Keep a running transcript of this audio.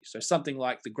So something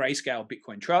like the Grayscale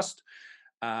Bitcoin Trust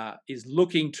is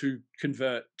looking to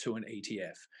convert to an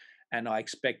ETF, and I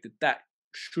expect that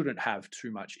shouldn't have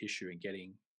too much issue in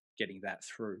getting that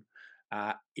through.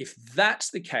 If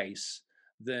that's the case,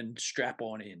 then strap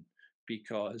on in,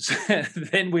 because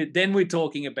then we're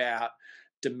talking about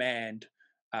demand,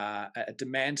 a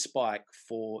demand spike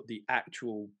for the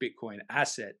actual Bitcoin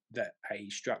asset that a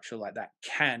structure like that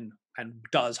can and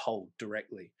does hold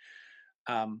directly.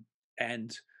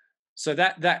 And so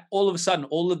that all of a sudden,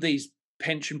 all of these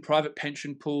private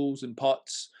pension pools and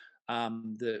pots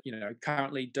that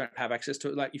currently don't have access to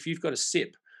it. Like if you've got a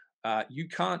SIP, you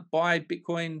can't buy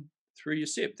Bitcoin through your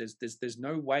SIP. There's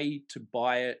no way to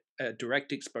buy it,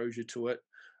 direct exposure to it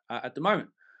at the moment.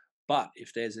 But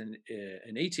if there's an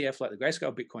ETF like the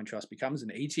Grayscale Bitcoin Trust becomes an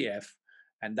ETF,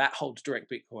 and that holds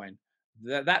direct Bitcoin,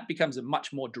 that becomes a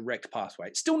much more direct pathway.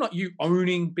 It's still not you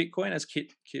owning Bitcoin, as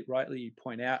Kit rightly you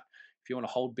point out. If you want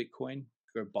to hold Bitcoin,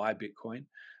 go buy Bitcoin.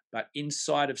 But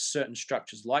inside of certain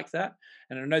structures like that,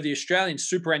 and I know the Australian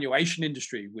superannuation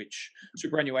industry, which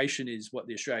superannuation is what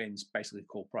the Australians basically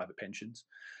call private pensions,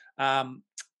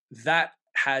 that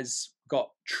has got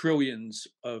trillions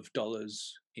of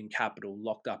dollars in capital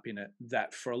locked up in it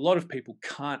that for a lot of people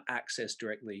can't access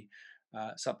directly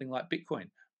something like Bitcoin.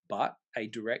 But a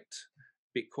direct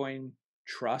Bitcoin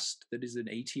trust that is an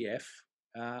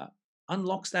ETF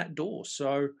unlocks that door.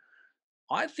 So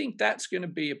I think that's going to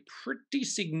be a pretty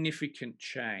significant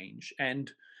change.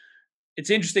 And it's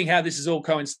interesting how this has all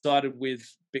coincided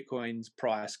with Bitcoin's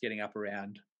price getting up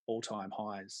around all-time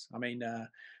highs. I mean,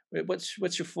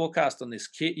 what's your forecast on this,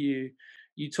 Kit? You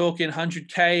talking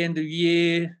 100K in the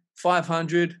year,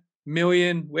 500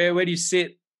 million? Where do you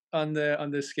sit on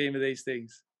the scheme of these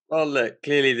things? Well, look,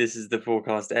 clearly this is the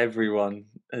forecast everyone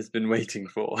has been waiting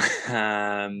for.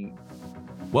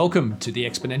 Welcome to the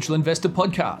Exponential Investor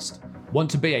Podcast. Want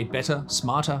to be a better,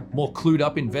 smarter, more clued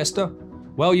up investor?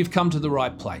 Well, you've come to the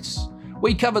right place.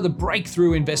 We cover the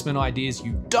breakthrough investment ideas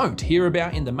you don't hear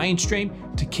about in the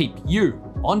mainstream to keep you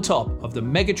on top of the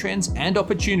megatrends and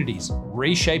opportunities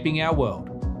reshaping our world.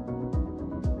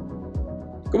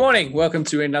 Good morning. Welcome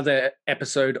to another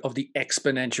episode of the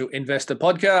Exponential Investor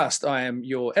Podcast. I am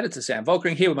your editor, Sam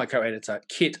Volkering, here with my co-editor,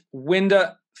 Kit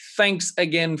Winder. Thanks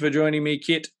again for joining me,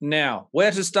 Kit. Now,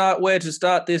 where to start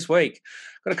this week?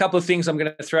 Got a couple of things I'm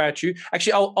going to throw at you.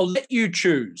 Actually, I'll let you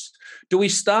choose. Do we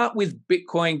start with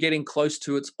Bitcoin getting close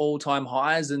to its all-time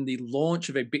highs and the launch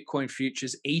of a Bitcoin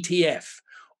futures ETF?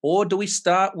 Or do we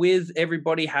start with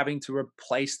everybody having to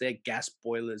replace their gas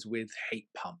boilers with heat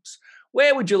pumps?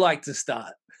 Where would you like to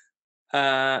start?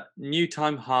 New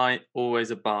time high,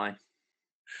 always a buy.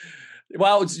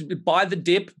 Well, it's buy the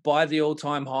dip, buy the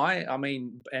all-time high. I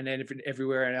mean, and then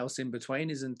everywhere else in between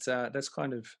isn't. That's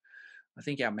kind of, I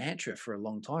think, our mantra for a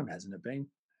long time, hasn't it been?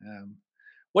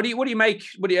 What do you make?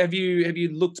 Have you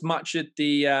looked much at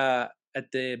the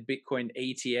Bitcoin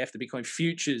ETF, the Bitcoin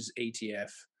futures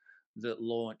ETF that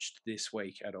launched this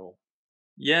week at all?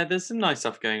 Yeah, there's some nice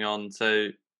stuff going on. So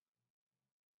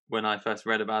when I first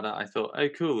read about it, I thought, oh,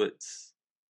 cool, it's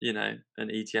an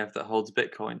ETF that holds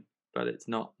Bitcoin, but it's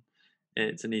not.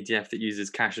 It's an ETF that uses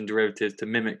cash and derivatives to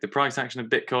mimic the price action of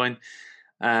Bitcoin.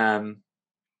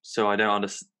 So I don't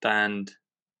understand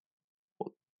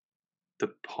what the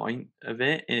point of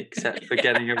it, except for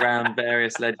getting around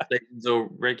various legislations or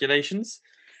regulations.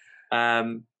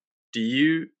 Do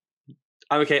you?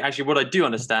 Okay, actually, what I do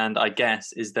understand, I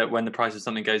guess, is that when the price of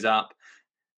something goes up,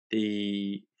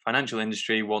 the financial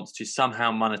industry wants to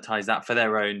somehow monetize that for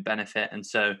their own benefit, and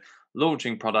so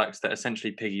launching products that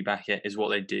essentially piggyback it is what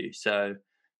they do. So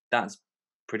that's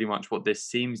pretty much what this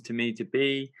seems to me to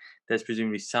be. There's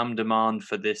presumably some demand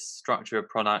for this structure of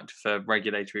product for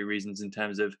regulatory reasons in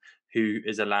terms of who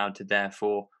is allowed to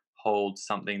therefore hold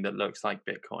something that looks like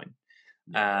Bitcoin.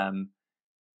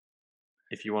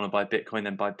 If you want to buy Bitcoin,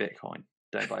 then buy Bitcoin.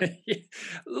 Don't buy it.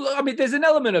 I mean, there's an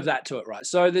element of that to it, right?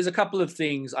 So there's a couple of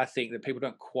things I think that people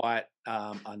don't quite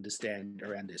understand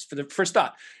around this. For a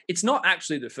start, it's not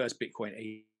actually the first Bitcoin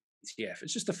ETF.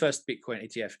 It's just the first Bitcoin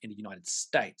ETF in the United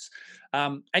States.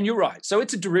 And you're right. So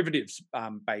it's a derivatives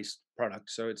based product.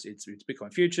 So it's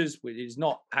Bitcoin futures. It is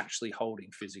not actually holding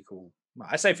physical.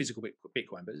 I say physical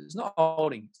Bitcoin, but it's not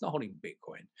holding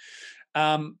Bitcoin.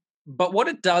 But what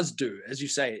it does do, as you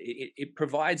say, it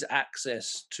provides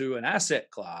access to an asset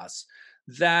class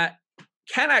that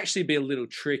can actually be a little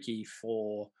tricky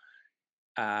for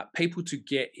people to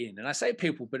get in. And I say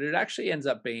people, but it actually ends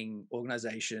up being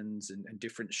organizations and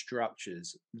different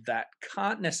structures that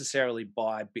can't necessarily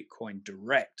buy Bitcoin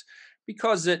direct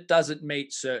because it doesn't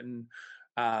meet certain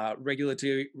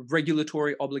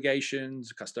regulatory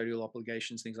obligations, custodial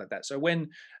obligations, things like that. So when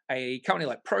a company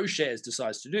like ProShares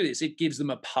decides to do this, it gives them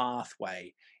a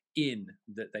pathway in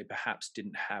that they perhaps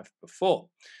didn't have before.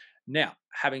 Now,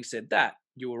 having said that,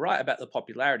 you were right about the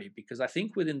popularity, because I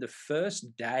think within the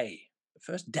first day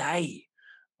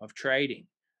of trading,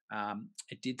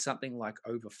 it did something like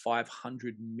over $500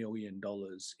 million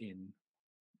in,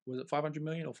 was it 500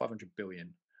 million or 500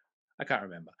 billion? I can't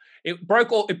remember. It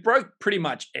broke pretty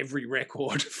much every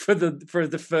record for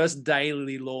the first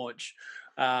daily launch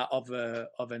of an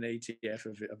ETF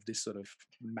of this sort of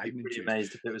I'd be pretty magnitude.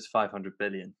 amazed if it was 500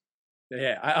 billion.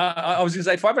 Yeah, I was going to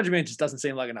say 500 million just doesn't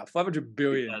seem like enough. 500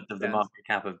 billion Of the sounds, market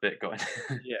cap of Bitcoin.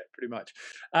 yeah, pretty much.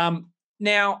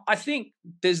 Now, I think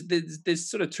there's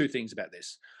sort of two things about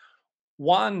this.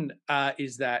 One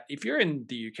is that if you're in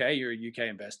the UK, you're a UK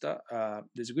investor,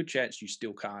 there's a good chance you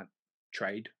still can't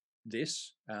trade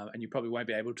this, and you probably won't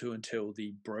be able to until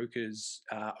the brokers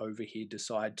over here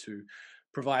decide to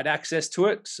provide access to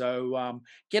it. So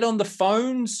get on the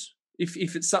phones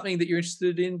if it's something that you're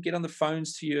interested in. Get on the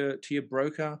phones to your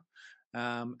broker,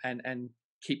 and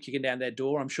keep kicking down their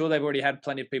door. I'm sure they've already had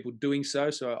plenty of people doing so.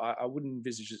 So I wouldn't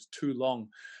envisage it's too long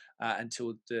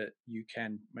until you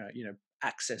can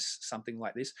access something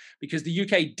like this, because the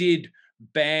UK did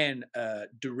ban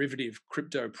derivative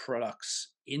crypto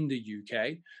products in the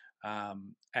UK,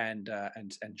 and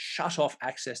shut off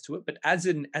access to it. But as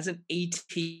an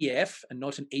ETF and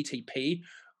not an ETP,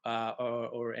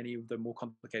 or any of the more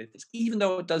complicated things, even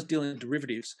though it does deal in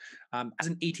derivatives, as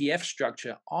an ETF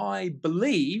structure, I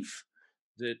believe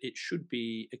that it should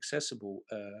be accessible,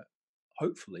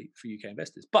 hopefully, for UK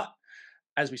investors. But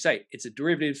as we say, it's a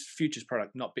derivatives futures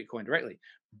product, not Bitcoin directly.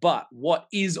 But what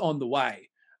is on the way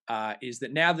is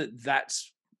that now that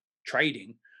that's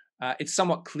trading, it's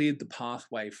somewhat cleared the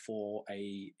pathway for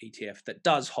a ETF that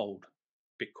does hold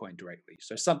Bitcoin directly.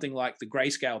 So something like the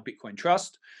Grayscale Bitcoin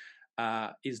Trust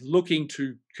is looking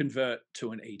to convert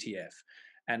to an ETF,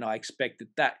 and I expect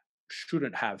that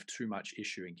shouldn't have too much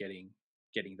issue in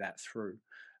getting that through.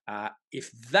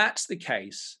 If that's the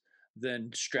case,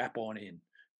 then strap on in,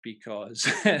 because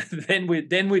then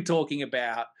we're talking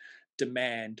about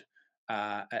demand,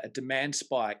 a demand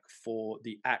spike for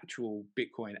the actual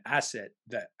Bitcoin asset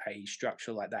that a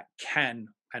structure like that can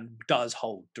and does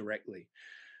hold directly.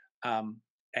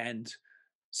 And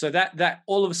so that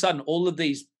all of a sudden, all of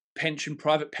these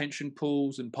private pension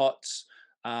pools and pots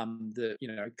that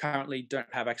currently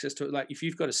don't have access to it. Like if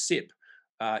you've got a SIP,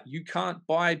 you can't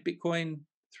buy Bitcoin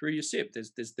through your SIP.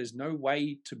 There's no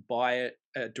way to buy it,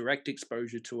 direct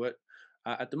exposure to it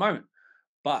at the moment.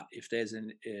 But if there's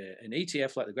an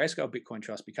ETF like the Grayscale Bitcoin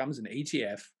Trust becomes an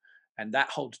ETF, and that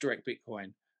holds direct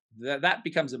Bitcoin, that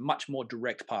becomes a much more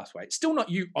direct pathway. It's still not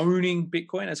you owning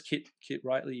Bitcoin, as Kit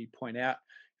rightly point out.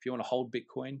 If you want to hold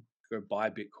Bitcoin, go buy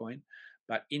Bitcoin.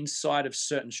 But inside of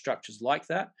certain structures like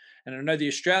that, and I know the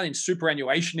Australian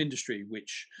superannuation industry,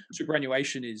 which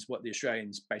superannuation is what the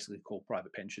Australians basically call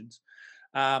private pensions,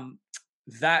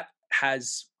 that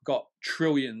has got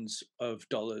trillions of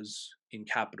dollars in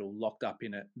capital locked up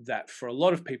in it that for a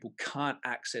lot of people can't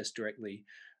access directly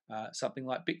something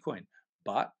like Bitcoin.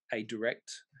 But a direct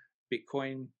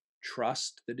Bitcoin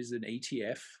trust that is an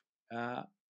ETF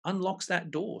unlocks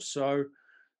that door. So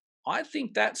I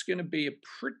think that's going to be a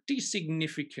pretty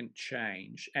significant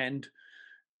change. And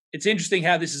it's interesting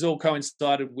how this has all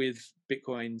coincided with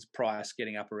Bitcoin's price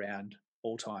getting up around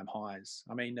all-time highs.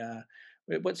 I mean,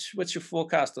 what's your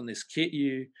forecast on this, Kit?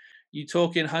 You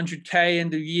talking 100K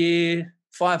in the year,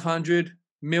 500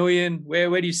 million? Where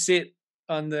do you sit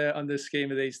on the scheme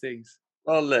of these things?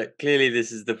 Well, look, clearly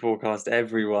this is the forecast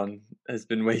everyone has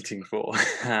been waiting for.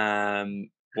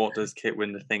 What does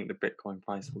Kitwinder think the Bitcoin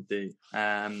price will do?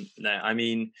 No, I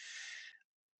mean,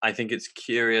 I think it's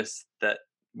curious that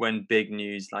when big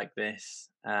news like this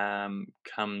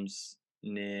comes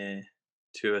near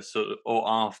to a sort of, or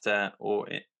after, or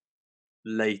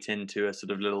late into a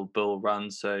sort of little bull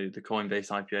run. So the Coinbase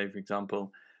IPO, for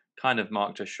example, kind of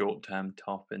marked a short-term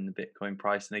top in the Bitcoin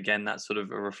price, and again, that's sort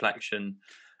of a reflection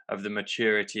of the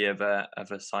maturity of a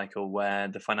cycle where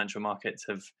the financial markets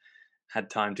have had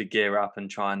time to gear up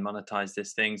and try and monetize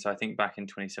this thing. So I think back in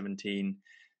 2017,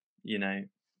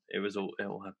 it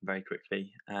all happened very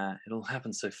quickly. It all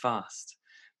happened so fast.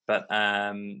 But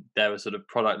there were sort of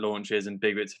product launches and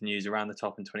big bits of news around the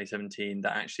top in 2017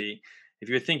 that actually, if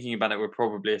you were thinking about it, were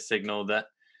probably a signal that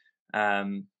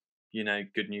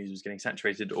good news was getting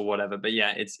saturated or whatever. But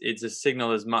yeah, it's a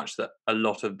signal as much that a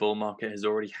lot of bull market has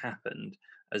already happened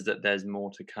as that there's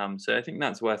more to come. So I think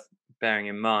that's worth bearing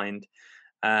in mind.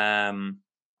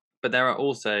 But there are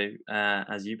also,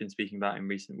 as you've been speaking about in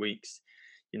recent weeks,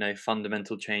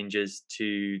 fundamental changes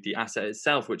to the asset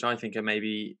itself, which I think are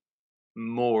maybe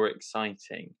more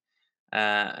exciting.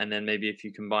 And then maybe if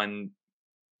you combine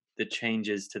the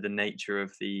changes to the nature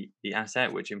of the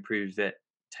asset, which improves it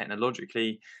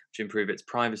technologically, which improve its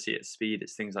privacy, its speed,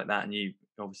 its things like that, and you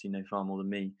obviously know far more than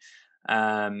me.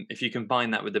 If you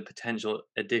combine that with the potential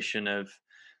addition of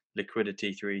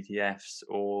liquidity through ETFs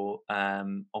or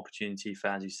opportunity for,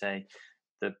 as you say,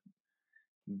 the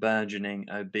burgeoning,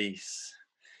 obese,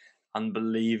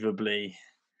 unbelievably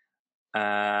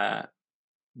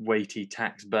weighty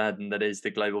tax burden that is the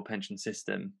global pension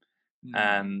system,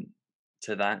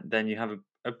 to that, then you have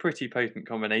a pretty potent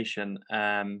combination.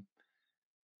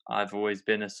 I've always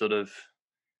been a sort of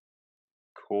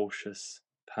cautious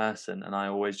person, and I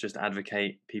always just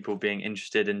advocate people being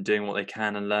interested in doing what they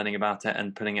can and learning about it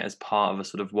and putting it as part of a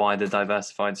sort of wider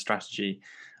diversified strategy.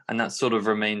 And that sort of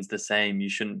remains the same. You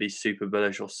shouldn't be super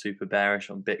bullish or super bearish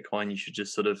on Bitcoin. You should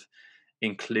just sort of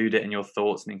include it in your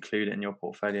thoughts and include it in your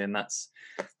portfolio. And that's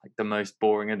like the most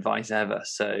boring advice ever.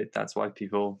 So that's why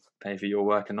people pay for your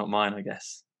work and not mine, I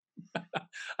guess.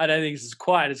 I don't think it's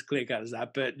quite as clear cut as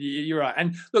that, but you're right.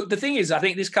 And look, the thing is, I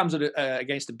think this comes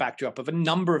against the backdrop of a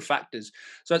number of factors.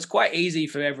 So it's quite easy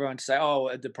for everyone to say,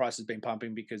 oh, the price has been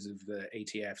pumping because of the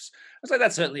ETFs. I say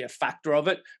that's certainly a factor of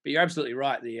it, but you're absolutely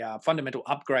right. The fundamental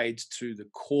upgrades to the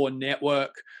core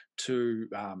network, to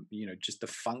just the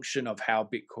function of how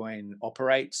Bitcoin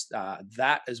operates,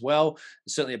 that as well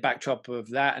is certainly a backdrop of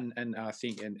that, and I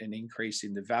think an increase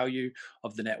in the value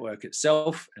of the network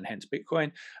itself, and hence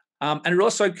Bitcoin. And it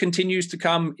also continues to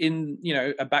come in,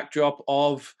 a backdrop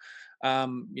of,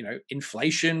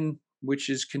 inflation, which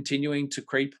is continuing to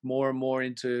creep more and more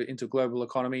into global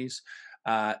economies.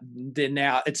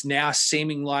 It's now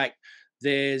seeming like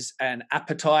there's an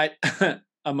appetite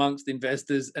amongst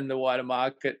investors and the wider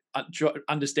market,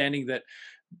 understanding that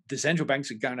the central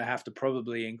banks are going to have to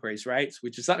probably increase rates,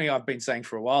 which is something I've been saying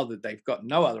for a while, that they've got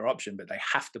no other option, but they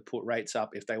have to put rates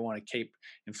up if they want to keep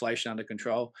inflation under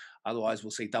control. Otherwise,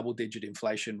 we'll see double-digit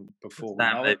inflation before we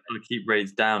know it. They've got to keep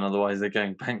rates down, otherwise they're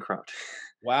going bankrupt.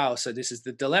 Wow. So this is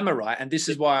the dilemma, right? And this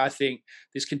is why I think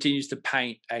this continues to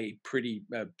paint a pretty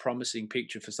promising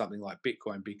picture for something like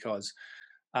Bitcoin, because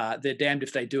they're damned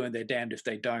if they do and they're damned if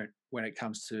they don't when it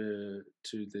comes to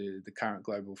the current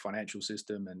global financial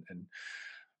system and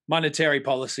monetary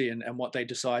policy and what they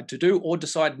decide to do or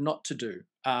decide not to do.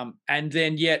 And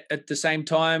then yet at the same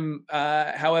time,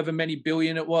 however many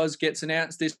billion it was gets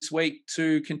announced this week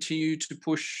to continue to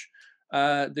push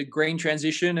the green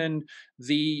transition, and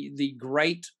the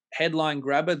great headline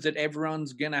grabber that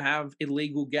everyone's going to have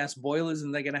illegal gas boilers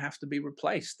and they're going to have to be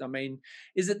replaced. I mean,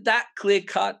 is it that clear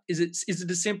cut? Is it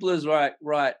as simple as right,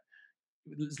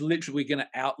 it's literally going to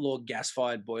outlaw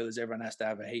gas-fired boilers? Everyone has to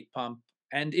have a heat pump.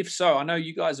 And if so, I know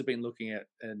you guys have been looking at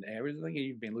an area. I think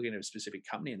you've been looking at a specific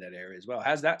company in that area as well.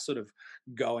 How's that sort of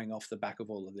going off the back of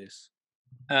all of this?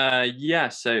 Yeah,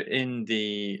 so in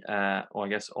the, or I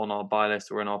guess on our buy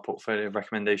list or in our portfolio of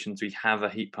recommendations, we have a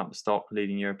heat pump stock,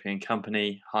 leading European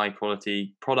company, high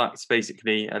quality products,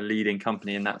 basically a leading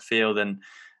company in that field, and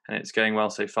it's going well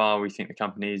so far. We think the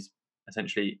company is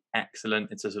essentially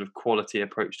excellent. It's a sort of quality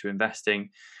approach to investing,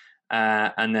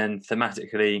 and then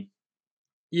thematically,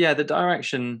 yeah, the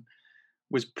direction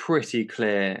was pretty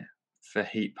clear for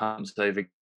heat pumps over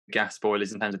gas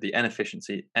boilers in terms of the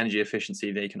energy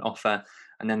efficiency they can offer.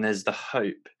 And then there's the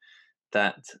hope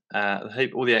that,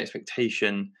 or the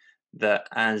expectation that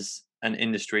as an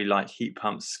industry like heat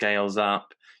pumps scales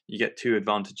up, you get two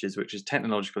advantages, which is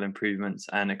technological improvements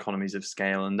and economies of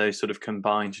scale. And those sort of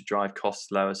combine to drive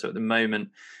costs lower. So at the moment,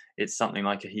 it's something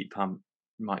like a heat pump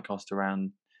might cost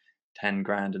around 10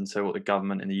 grand. And so what the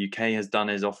government in the UK has done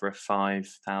is offer a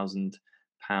 £5,000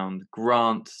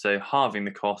 grant, so halving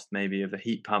the cost maybe of a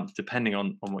heat pump, depending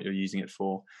on what you're using it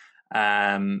for,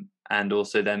 and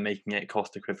also then making it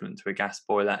cost equivalent to a gas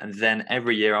boiler. And then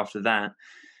every year after that,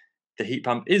 the heat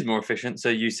pump is more efficient, so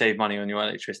you save money on your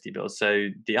electricity bill. So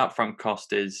the upfront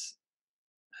cost has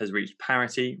reached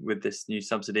parity with this new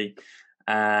subsidy,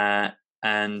 and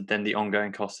then the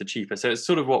ongoing costs are cheaper. So it's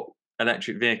sort of what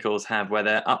electric vehicles have, where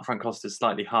their upfront cost is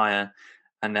slightly higher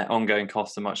and their ongoing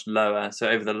costs are much lower. So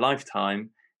over the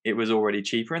lifetime, it was already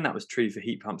cheaper, and that was true for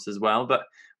heat pumps as well. But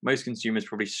most consumers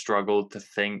probably struggled to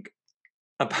think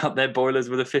about their boilers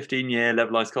with a 15-year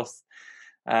levelized cost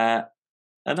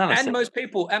analysis. And most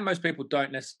people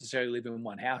don't necessarily live in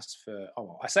one house for. Oh,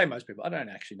 well, I say most people. I don't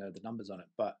actually know the numbers on it,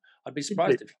 but I'd be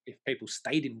surprised if people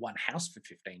stayed in one house for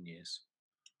 15 years.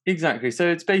 Exactly. So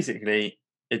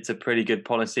it's a pretty good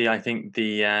policy. I think do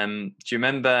you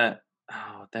remember?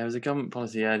 Oh, there was a government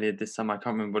policy earlier this summer. I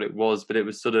can't remember what it was, but it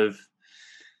was sort of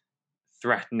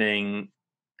threatening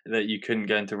that you couldn't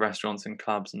go into restaurants and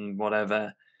clubs and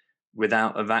whatever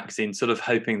without a vaccine, sort of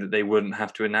hoping that they wouldn't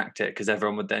have to enact it because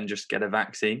everyone would then just get a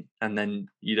vaccine and then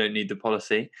you don't need the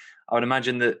policy. I would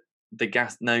imagine that the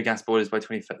no gas boilers by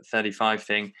 2035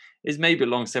 thing is maybe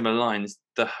along similar lines.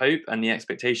 The hope and the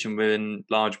expectation within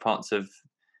large parts of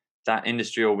that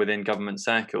industry or within government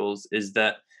circles is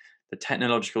that the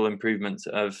technological improvements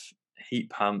of heat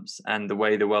pumps and the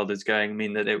way the world is going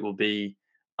mean that it will be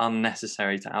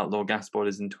unnecessary to outlaw gas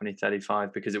boilers in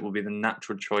 2035 because it will be the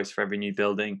natural choice for every new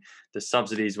building. The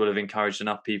subsidies will have encouraged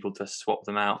enough people to swap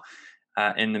them out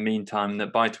in the meantime,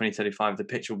 that by 2035 the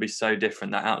picture will be so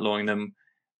different that outlawing them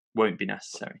won't be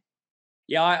necessary.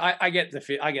 Yeah, I get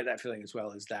that feeling as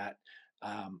well, as that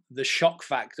the shock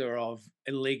factor of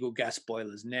illegal gas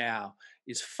boilers now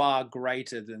is far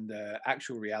greater than the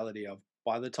actual reality of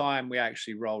by the time we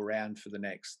actually roll around for the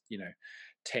next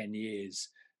 10 years.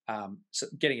 So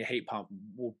getting a heat pump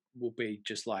will be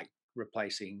just like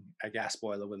replacing a gas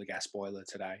boiler with a gas boiler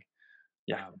today.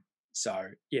 Yeah. So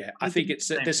yeah, I think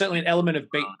there's certainly an element of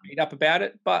beat up about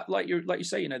it, but like you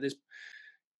say, there's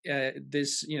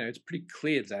it's pretty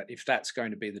clear that if that's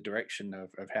going to be the direction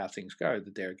of how things go,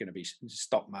 that there are going to be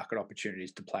stock market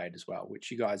opportunities to play it as well, which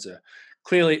you guys are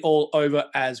clearly all over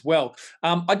as well.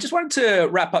 I just wanted to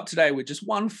wrap up today with just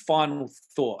one final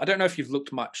thought. I don't know if you've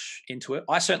looked much into it.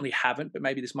 I certainly haven't, but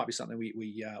maybe this might be something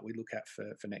we look at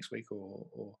for next week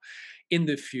or in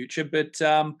the future. But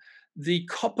the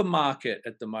copper market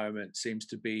at the moment seems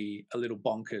to be a little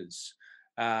bonkers.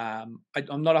 I'm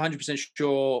not 100%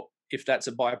 sure if that's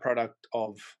a byproduct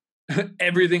of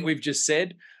everything we've just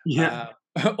said,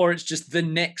 or it's just the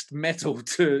next metal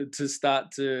to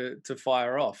start to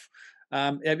fire off.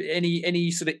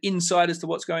 Any sort of insight as to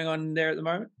what's going on there at the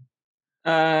moment?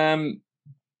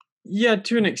 Yeah,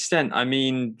 to an extent. I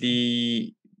mean,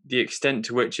 the extent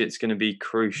to which it's going to be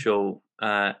crucial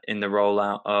in the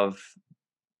rollout of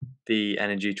the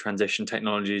energy transition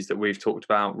technologies that we've talked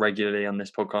about regularly on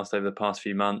this podcast over the past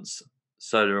few months,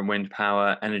 solar and wind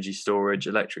power, energy storage,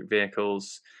 electric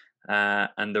vehicles,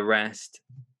 and the rest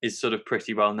is sort of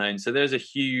pretty well known. So there's a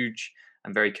huge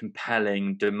and very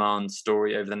compelling demand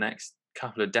story over the next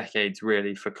couple of decades,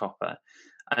 really, for copper.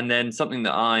 And then something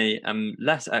that I am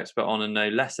less expert on and know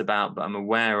less about, but I'm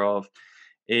aware of,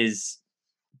 is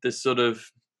the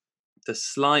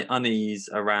slight unease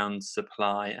around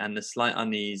supply and the slight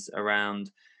unease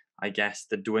around, I guess,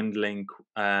 the dwindling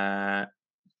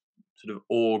sort of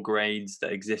ore grades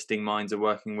that existing mines are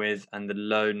working with, and the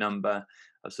low number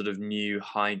of sort of new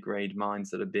high grade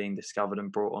mines that are being discovered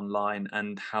and brought online,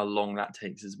 and how long that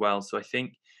takes as well. So I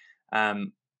think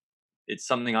it's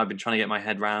something I've been trying to get my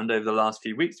head around over the last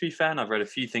few weeks, to be fair, and I've read a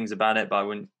few things about it, but I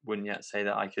wouldn't yet say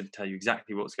that I could tell you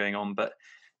exactly what's going on. But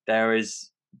there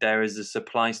is a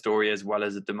supply story as well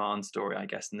as a demand story, I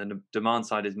guess, and the demand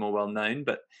side is more well known,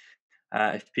 but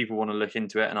if people want to look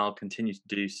into it, and I'll continue to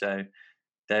do so,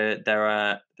 there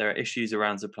are issues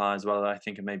around supply as well that I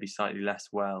think are maybe slightly less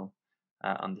well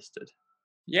understood.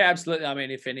 Yeah, absolutely. I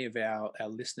mean, if any of our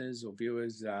listeners or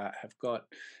viewers have got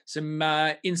some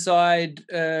inside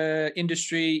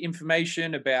industry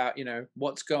information about,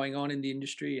 what's going on in the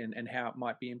industry and how it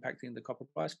might be impacting the copper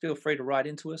price, feel free to write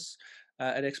into us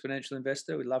at Exponential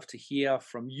Investor. We'd love to hear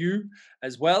from you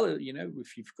as well.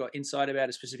 If you've got insight about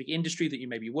a specific industry that you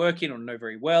may be working or know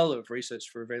very well or have researched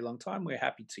for a very long time, we're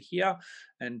happy to hear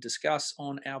and discuss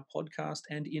on our podcast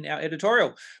and in our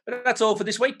editorial. But that's all for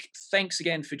this week. Thanks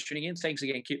again for tuning in. Thanks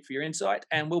again, Kip, for your insight.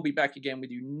 And we'll be back again with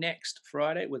you next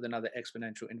Friday with another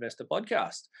Exponential Investor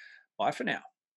podcast. Bye for now.